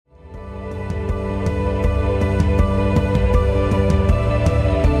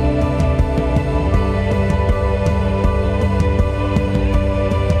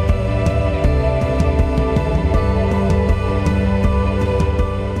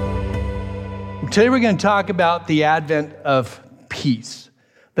Today we're going to talk about the advent of peace,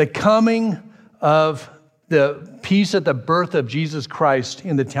 the coming of the peace at the birth of Jesus Christ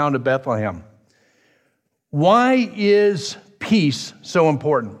in the town of Bethlehem. Why is peace so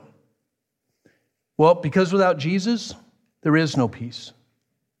important? Well, because without Jesus, there is no peace.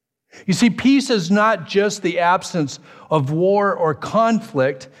 You see, peace is not just the absence of war or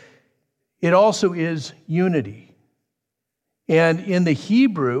conflict, it also is unity. And in the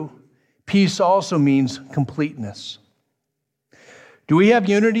Hebrew, peace also means completeness. Do we have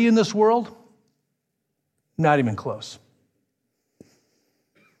unity in this world? Not even close.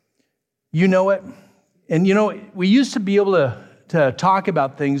 You know it. And you know, we used to be able to talk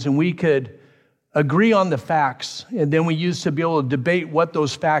about things and we could agree on the facts, and then we used to be able to debate what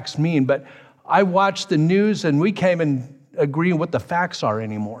those facts mean. But I watched the news and we can't even agree on what the facts are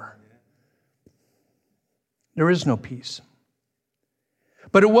anymore. There is no peace.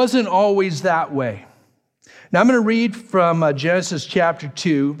 But it wasn't always that way. Now I'm going to read from Genesis chapter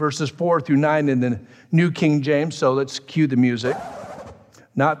 2, verses 4 through 9 in the New King James. So let's cue the music.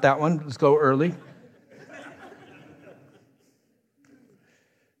 Not that one. Let's go early.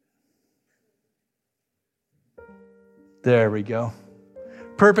 There we go.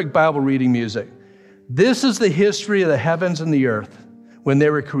 Perfect Bible reading music. This is the history of the heavens and the earth when they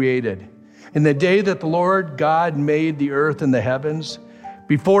were created. In the day that the Lord God made the earth and the heavens,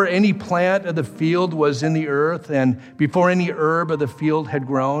 before any plant of the field was in the earth, and before any herb of the field had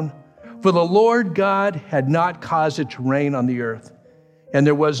grown. For the Lord God had not caused it to rain on the earth, and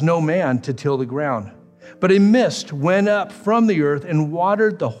there was no man to till the ground. But a mist went up from the earth and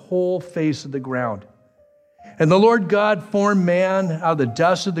watered the whole face of the ground. And the Lord God formed man out of the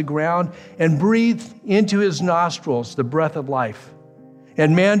dust of the ground and breathed into his nostrils the breath of life.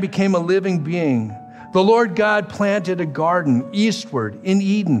 And man became a living being. The Lord God planted a garden eastward in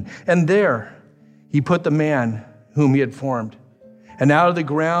Eden, and there he put the man whom he had formed. And out of the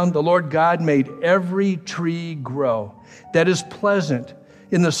ground the Lord God made every tree grow that is pleasant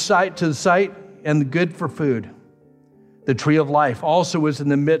in the sight to the sight and good for food. The tree of life also was in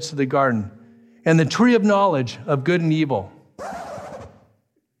the midst of the garden, and the tree of knowledge of good and evil.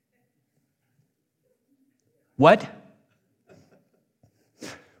 What?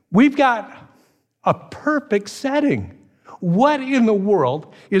 We've got a perfect setting. What in the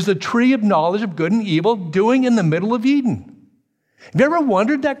world is the tree of knowledge of good and evil doing in the middle of Eden? Have you ever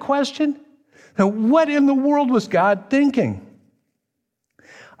wondered that question? Now, what in the world was God thinking?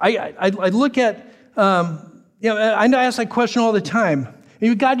 I look at, I ask that question all the time.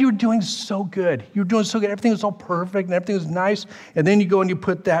 God, you were doing so good. You were doing so good. Everything was all perfect and everything was nice. And then you go and you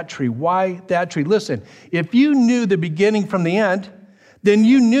put that tree. Why that tree? Listen, if you knew the beginning from the end, then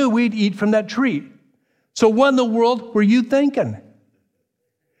you knew we'd eat from that tree. So what in the world were you thinking?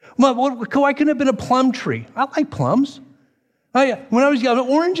 Well, why couldn't it have been a plum tree? I like plums. When I was young,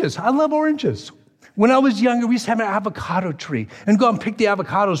 oranges. I love oranges. When I was younger, we used to have an avocado tree and go out and pick the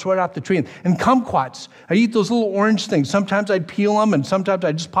avocados right off the tree. And kumquats, I eat those little orange things. Sometimes I'd peel them and sometimes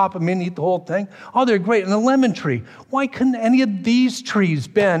I'd just pop them in and eat the whole thing. Oh, they're great. And a lemon tree. Why couldn't any of these trees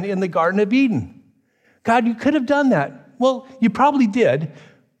been in the Garden of Eden? God, you could have done that. Well, you probably did.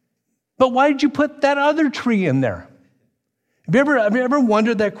 But why did you put that other tree in there? Have you ever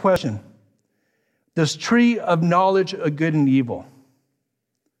wondered that question? This tree of knowledge of good and evil.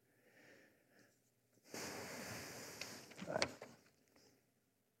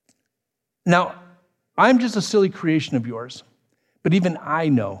 Now, I'm just a silly creation of yours, but even I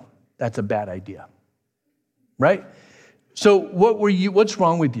know that's a bad idea, right? So what's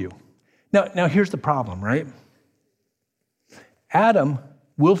wrong with you? Now here's the problem, right? Adam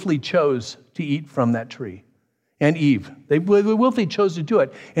willfully chose to eat from that tree, and Eve. They willfully chose to do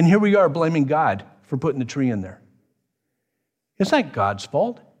it, and here we are blaming God for putting the tree in there. It's not God's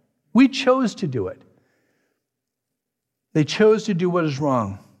fault. We chose to do it. They chose to do what is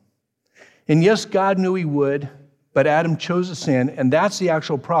wrong. And yes, God knew he would, but Adam chose to sin, and that's the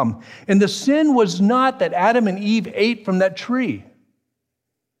actual problem. And the sin was not that Adam and Eve ate from that tree.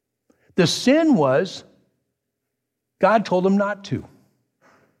 The sin was God told them not to.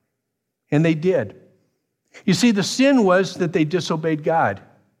 And they did. You see, the sin was that they disobeyed God.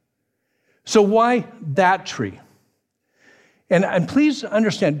 So why that tree? And please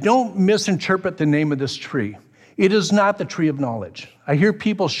understand, don't misinterpret the name of this tree. It is not the tree of knowledge. I hear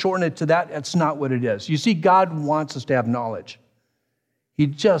people shorten it to that. That's not what it is. You see, God wants us to have knowledge. He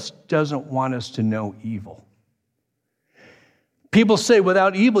just doesn't want us to know evil. People say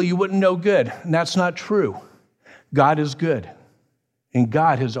without evil, you wouldn't know good. And that's not true. God is good. And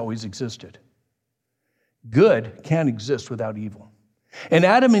God has always existed. Good can't exist without evil. And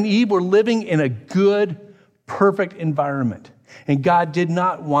Adam and Eve were living in a good, perfect environment. And God did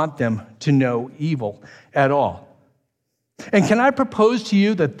not want them to know evil at all. And can I propose to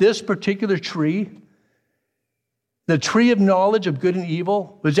you that this particular tree, the tree of knowledge of good and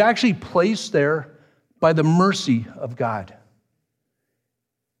evil, was actually placed there by the mercy of God?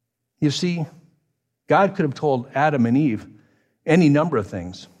 You see, God could have told Adam and Eve any number of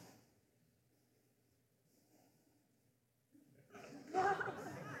things.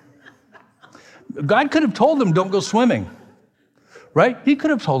 God could have told them, don't go swimming, right? He could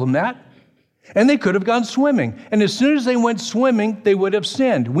have told them that. And they could have gone swimming. And as soon as they went swimming, they would have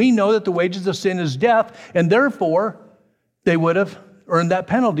sinned. We know that the wages of sin is death, and therefore, they would have earned that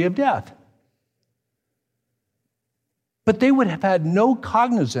penalty of death. But they would have had no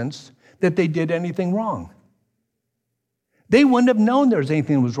cognizance that they did anything wrong. They wouldn't have known there was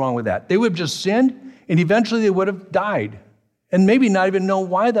anything that was wrong with that. They would have just sinned, and eventually they would have died. And maybe not even know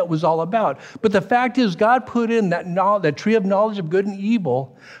why that was all about. But the fact is, God put in that tree of knowledge of good and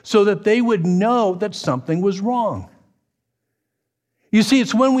evil so that they would know that something was wrong. You see,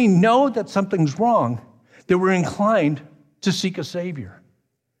 it's when we know that something's wrong that we're inclined to seek a Savior.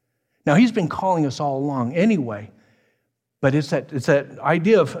 Now, He's been calling us all along anyway, but it's that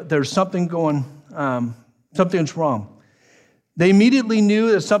idea of there's something something's wrong. They immediately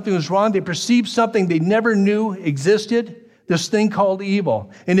knew that something was wrong. They perceived something they never knew existed. This thing called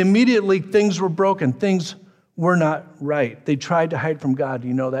evil. And immediately things were broken. Things were not right. They tried to hide from God.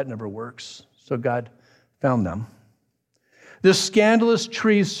 You know that never works. So God found them. This scandalous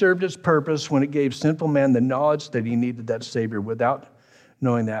tree served its purpose when it gave sinful man the knowledge that he needed that Savior. Without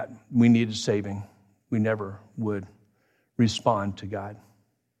knowing that we needed saving, we never would respond to God.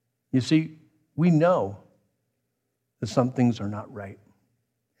 You see, we know that some things are not right.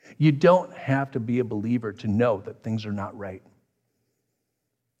 You don't have to be a believer to know that things are not right.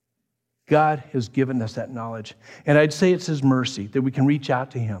 God has given us that knowledge. And I'd say it's His mercy that we can reach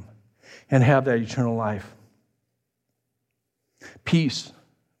out to Him and have that eternal life. Peace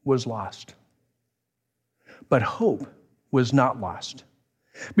was lost, but hope was not lost.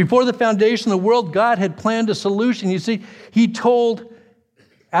 Before the foundation of the world, God had planned a solution. You see, He told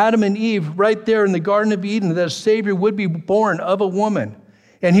Adam and Eve right there in the Garden of Eden that a Savior would be born of a woman.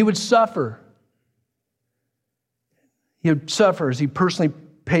 And He would suffer. He would suffer as He personally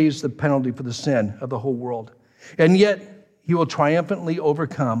pays the penalty for the sin of the whole world. And yet, He will triumphantly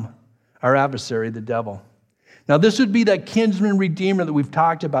overcome our adversary, the devil. Now, this would be that kinsman redeemer that we've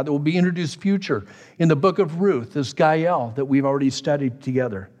talked about that will be introduced future in the book of Ruth, this Gael that we've already studied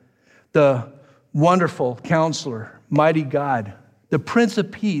together. The wonderful counselor, mighty God, the Prince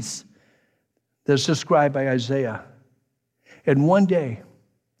of Peace that's described by Isaiah. And one day,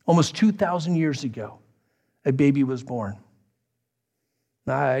 almost 2,000 years ago, a baby was born.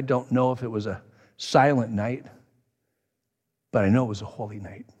 Now, I don't know if it was a silent night, but I know it was a holy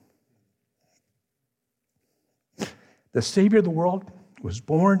night. The Savior of the world was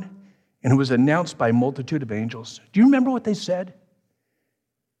born, and it was announced by a multitude of angels. Do you remember what they said?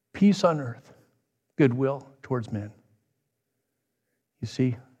 Peace on earth, goodwill towards men. You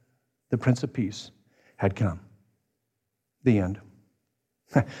see, the Prince of Peace had come. The end.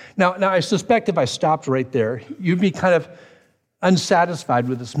 Now, I suspect if I stopped right there, you'd be kind of unsatisfied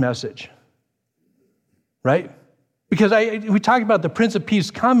with this message, right? Because we talk about the Prince of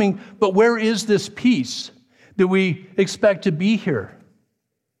Peace coming, but where is this peace that we expect to be here?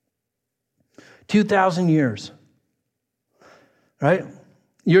 2,000 years, right?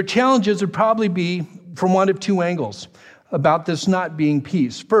 Your challenges would probably be from one of two angles about this not being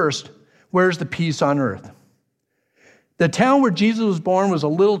peace. First, where's the peace on earth? The town where Jesus was born was a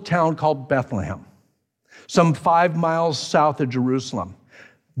little town called Bethlehem, some 5 miles south of Jerusalem.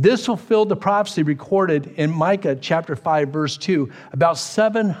 This fulfilled the prophecy recorded in Micah chapter 5, verse 2, about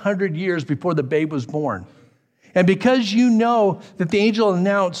 700 years before the babe was born. And because you know that the angel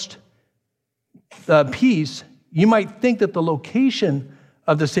announced peace, you might think that the location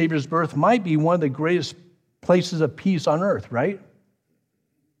of the Savior's birth might be one of the greatest places of peace on earth, right?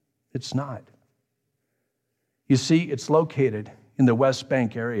 It's not. You see, it's located in the West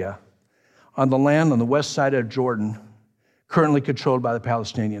Bank area, on the land on the west side of Jordan, currently controlled by the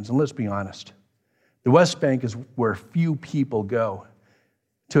Palestinians. And let's be honest, the West Bank is where few people go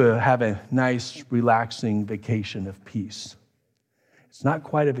to have a nice, relaxing vacation of peace. It's not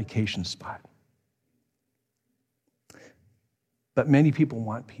quite a vacation spot. But many people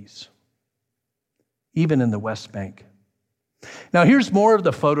want peace, even in the West Bank. Now, here's more of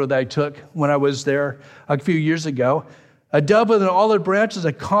the photo that I took when I was there a few years ago. A dove with an olive branch is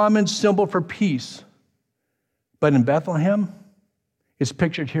a common symbol for peace. But in Bethlehem, It's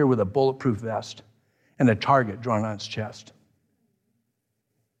pictured here with a bulletproof vest and a target drawn on its chest.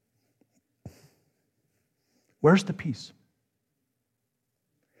 Where's the peace?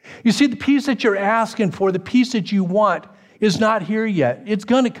 You see, the peace that you're asking for, the peace that you want, is not here yet. It's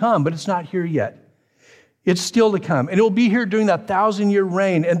going to come, but it's not here yet. It's still to come. And it will be here during that 1,000-year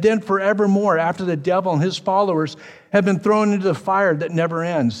reign, and then forevermore after the devil and his followers have been thrown into the fire that never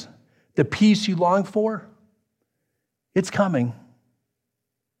ends. The peace you long for, it's coming,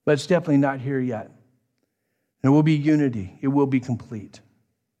 but it's definitely not here yet. There will be unity. It will be complete.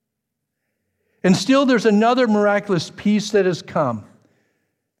 And still there's another miraculous peace that has come.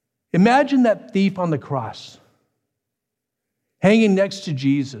 Imagine that thief on the cross, hanging next to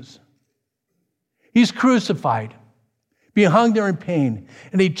Jesus. He's crucified, being hung there in pain.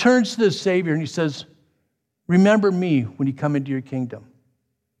 And he turns to the Savior and he says, remember me when you come into your kingdom.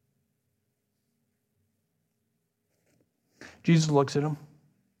 Jesus looks at him,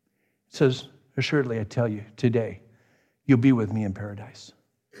 says, assuredly, I tell you, today, you'll be with me in paradise.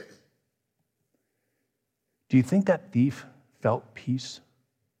 Do you think that thief felt peace?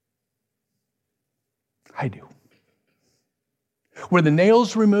 I do. Were the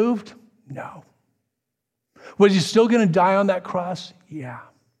nails removed? No. Was he still going to die on that cross? Yeah.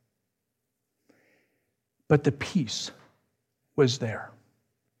 But the peace was there.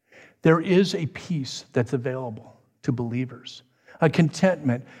 There is a peace that's available to believers, a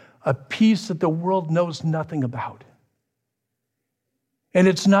contentment, a peace that the world knows nothing about. And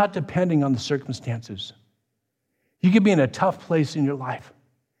it's not depending on the circumstances. You could be in a tough place in your life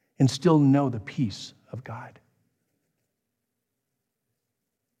and still know the peace of God.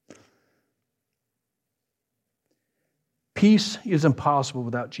 Peace is impossible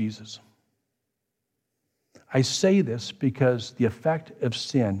without Jesus. I say this because the effect of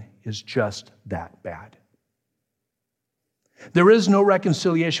sin is just that bad. There is no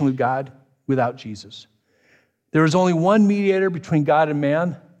reconciliation with God without Jesus. There is only one mediator between God and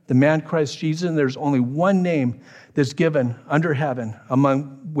man, the man Christ Jesus, and there's only one name that's given under heaven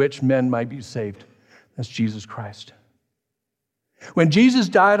among which men might be saved. That's Jesus Christ. When Jesus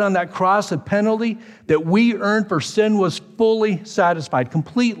died on that cross, the penalty that we earned for sin was fully satisfied,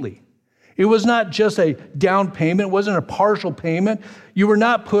 completely. It was not just a down payment. It wasn't a partial payment. You were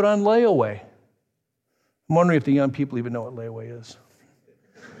not put on layaway. I'm wondering if the young people even know what layaway is.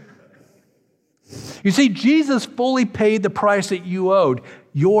 You see, Jesus fully paid the price that you owed,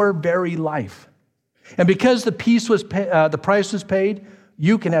 your very life. And because the price was paid,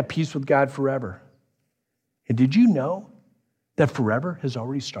 you can have peace with God forever. And did you know that forever has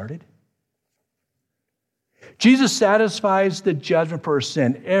already started? Jesus satisfies the judgment for our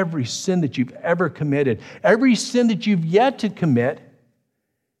sin, every sin that you've ever committed. Every sin that you've yet to commit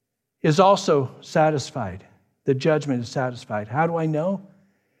is also satisfied. The judgment is satisfied. How do I know?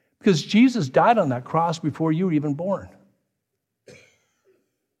 Because Jesus died on that cross before you were even born.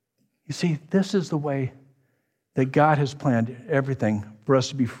 You see, this is the way that God has planned everything for us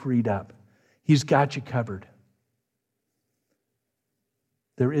to be freed up. He's got you covered.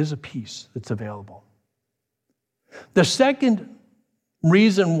 There is a peace that's available. The second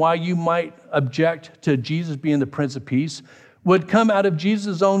reason why you might object to Jesus being the Prince of Peace would come out of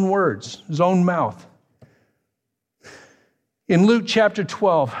Jesus' own words, his own mouth. In Luke chapter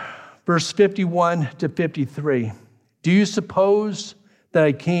 12, verse 51 to 53, do you suppose that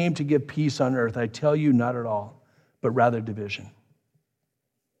I came to give peace on earth? I tell you, not at all, but rather division.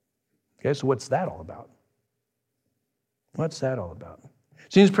 Okay, so what's that all about? What's that all about?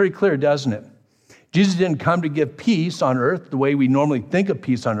 Seems pretty clear, doesn't it? Jesus didn't come to give peace on earth the way we normally think of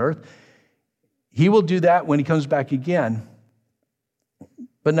peace on earth. He will do that when he comes back again.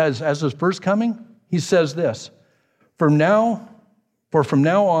 But as his first coming, he says this, for from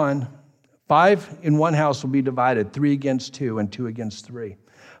now on, 5 in one house will be divided, 3 against 2 and 2 against 3.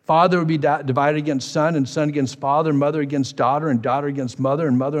 Father will be divided against son, and son against father, mother against daughter, and daughter against mother,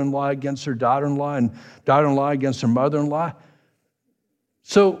 and mother-in-law against her daughter-in-law, and daughter-in-law against her mother-in-law.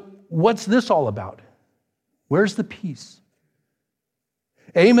 So what's this all about? Where's the peace?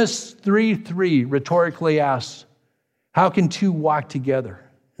 Amos 3:3 rhetorically asks, how can two walk together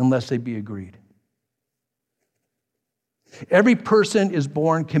unless they be agreed? Every person is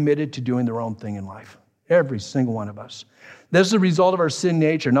born committed to doing their own thing in life. Every single one of us. This is the result of our sin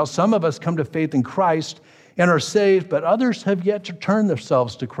nature. Now, some of us come to faith in Christ and are saved, but others have yet to turn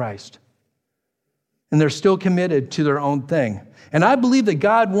themselves to Christ. And they're still committed to their own thing. And I believe that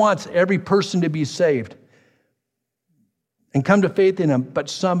God wants every person to be saved and come to faith in him, but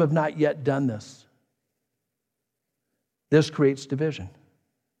some have not yet done this. This creates division,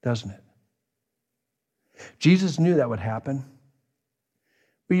 doesn't it? Jesus knew that would happen.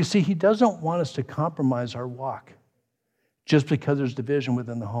 But you see, he doesn't want us to compromise our walk just because there's division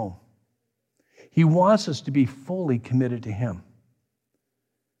within the home. He wants us to be fully committed to him.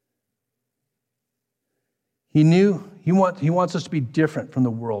 He wants us to be different from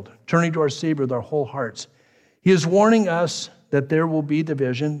the world, turning to our Savior with our whole hearts. He is warning us that there will be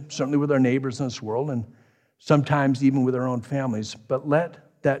division, certainly with our neighbors in this world, and sometimes even with our own families. But let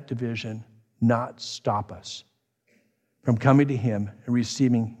that division not stop us from coming to him and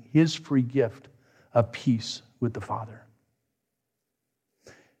receiving his free gift of peace with the Father.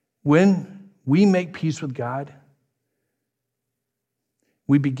 When we make peace with God,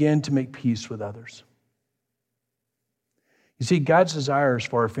 we begin to make peace with others. You see, God's desire is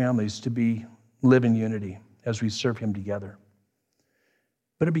for our families to live in unity as we serve him together.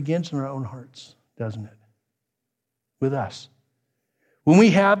 But it begins in our own hearts, doesn't it? With us. When we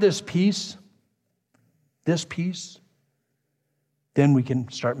have this peace, then we can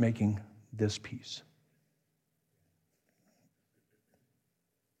start making this peace.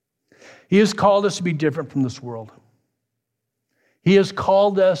 He has called us to be different from this world. He has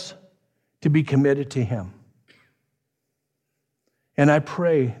called us to be committed to him. And I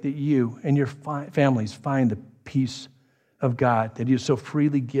pray that you and your families find the peace of God that he has so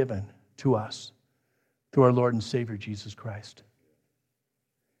freely given to us through our Lord and Savior, Jesus Christ.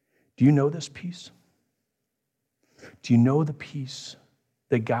 Do you know this peace? Do you know the peace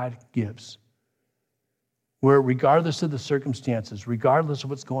that God gives? Where regardless of the circumstances, regardless of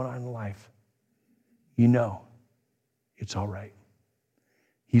what's going on in life, you know it's all right.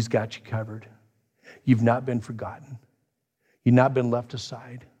 He's got you covered. You've not been forgotten. You've not been left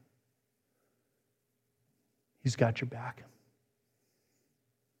aside. He's got your back.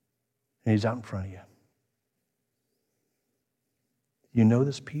 And he's out in front of you. You know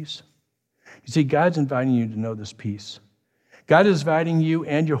this peace? You see, God's inviting you to know this peace. God is inviting you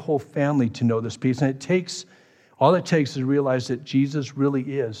and your whole family to know this peace. And all it takes is to realize that Jesus really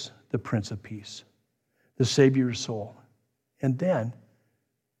is the Prince of Peace, the Savior of your soul. And then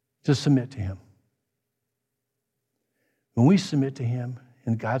to submit to him. When we submit to him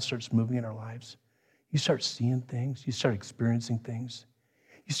and God starts moving in our lives, you start seeing things, you start experiencing things,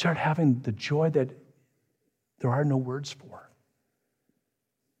 you start having the joy that there are no words for.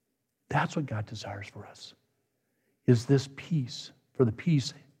 That's what God desires for us, is this peace, for the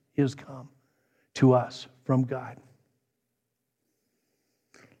peace is come to us from God.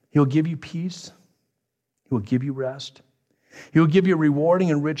 He'll give you peace. He will give you rest. He will give you a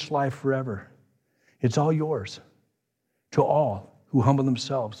rewarding and rich life forever. It's all yours to all who humble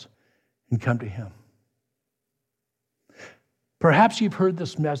themselves and come to him. Perhaps you've heard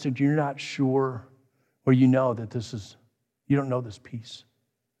this message, you're not sure, or you know that you don't know this peace.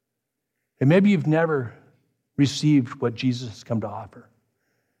 And maybe you've never received what Jesus has come to offer.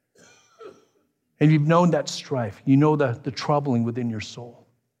 And you've known that strife. You know the troubling within your soul.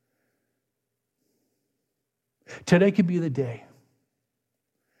 Today could be the day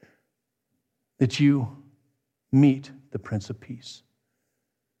that you meet the Prince of Peace.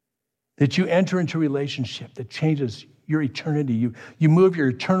 That you enter into a relationship that changes your eternity. You move your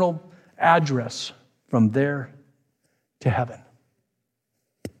eternal address from there to heaven.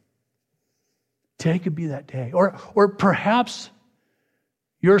 Today could be that day. Or perhaps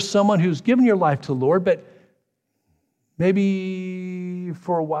you're someone who's given your life to the Lord, but maybe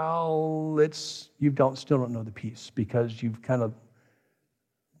for a while you still don't know the peace because you've kind of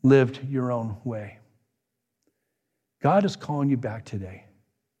lived your own way. God is calling you back today,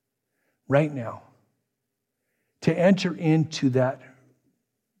 right now, to enter into that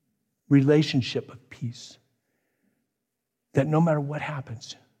relationship of peace. That no matter what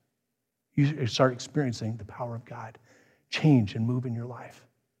happens, you start experiencing the power of God change and move in your life.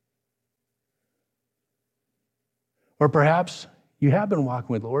 Or perhaps you have been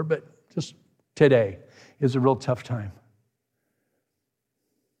walking with the Lord, but just today is a real tough time.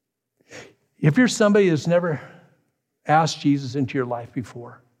 If you're somebody that's never asked Jesus into your life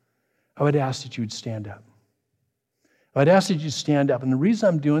before, I would ask that you would stand up. I'd ask that you stand up. And the reason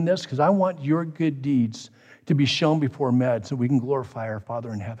I'm doing this, because I want your good deeds to be shown before men so we can glorify our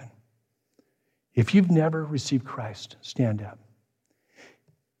Father in heaven. If you've never received Christ, stand up.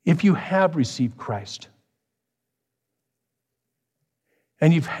 If you have received Christ,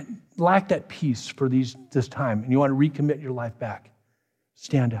 and you've lacked that peace for this time, and you want to recommit your life back,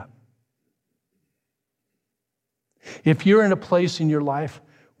 stand up. If you're in a place in your life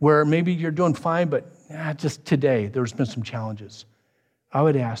where maybe you're doing fine, but just today there's been some challenges, I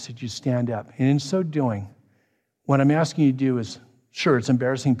would ask that you stand up. And in so doing, what I'm asking you to do is, sure, it's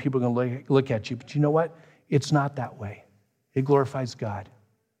embarrassing. People are going to look at you, but you know what? It's not that way. It glorifies God.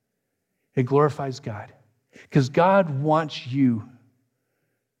 It glorifies God. Because God wants you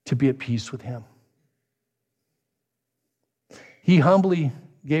to be at peace with him. He humbly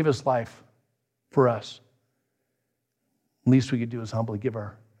gave his life for us. The least we could do is humbly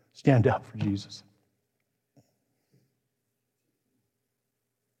stand up for Jesus.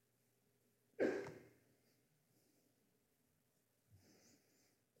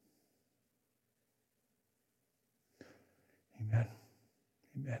 Amen.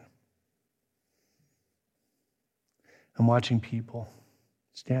 Amen. I'm watching people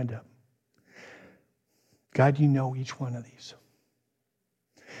stand up. God, you know each one of these.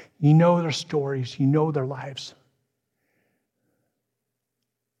 You know their stories. You know their lives.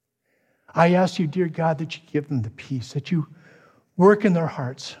 I ask you, dear God, that you give them the peace, that you work in their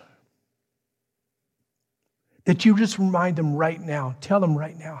hearts, that you just remind them right now, tell them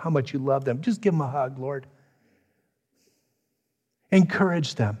right now how much you love them. Just give them a hug, Lord.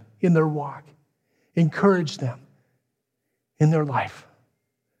 Encourage them in their walk. Encourage them in their life.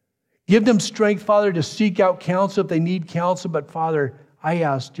 Give them strength, Father, to seek out counsel if they need counsel. But Father, I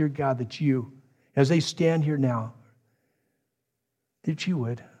ask, dear God, that you, as they stand here now, that you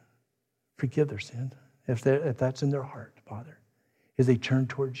would forgive their sin, if that's in their heart, Father, as they turn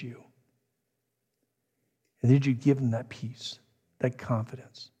towards you. And that you give them that peace, that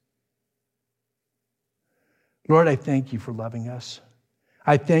confidence. Lord, I thank you for loving us.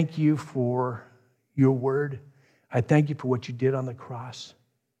 I thank you for your word. I thank you for what you did on the cross.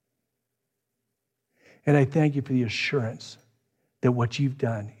 And I thank you for the assurance that what you've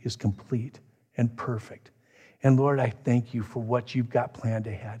done is complete and perfect. And Lord, I thank you for what you've got planned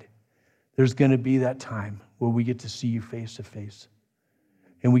ahead. There's going to be that time where we get to see you face to face.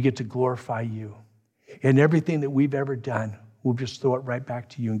 And we get to glorify you. And everything that we've ever done, we'll just throw it right back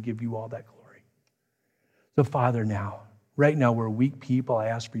to you and give you all that glory. So Father, right now, we're weak people. I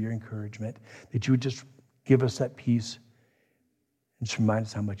ask for your encouragement, that you would just give us that peace and just remind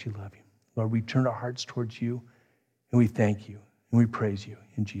us how much you love you. Lord, we turn our hearts towards you, and we thank you, and we praise you.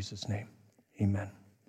 In Jesus' name, amen.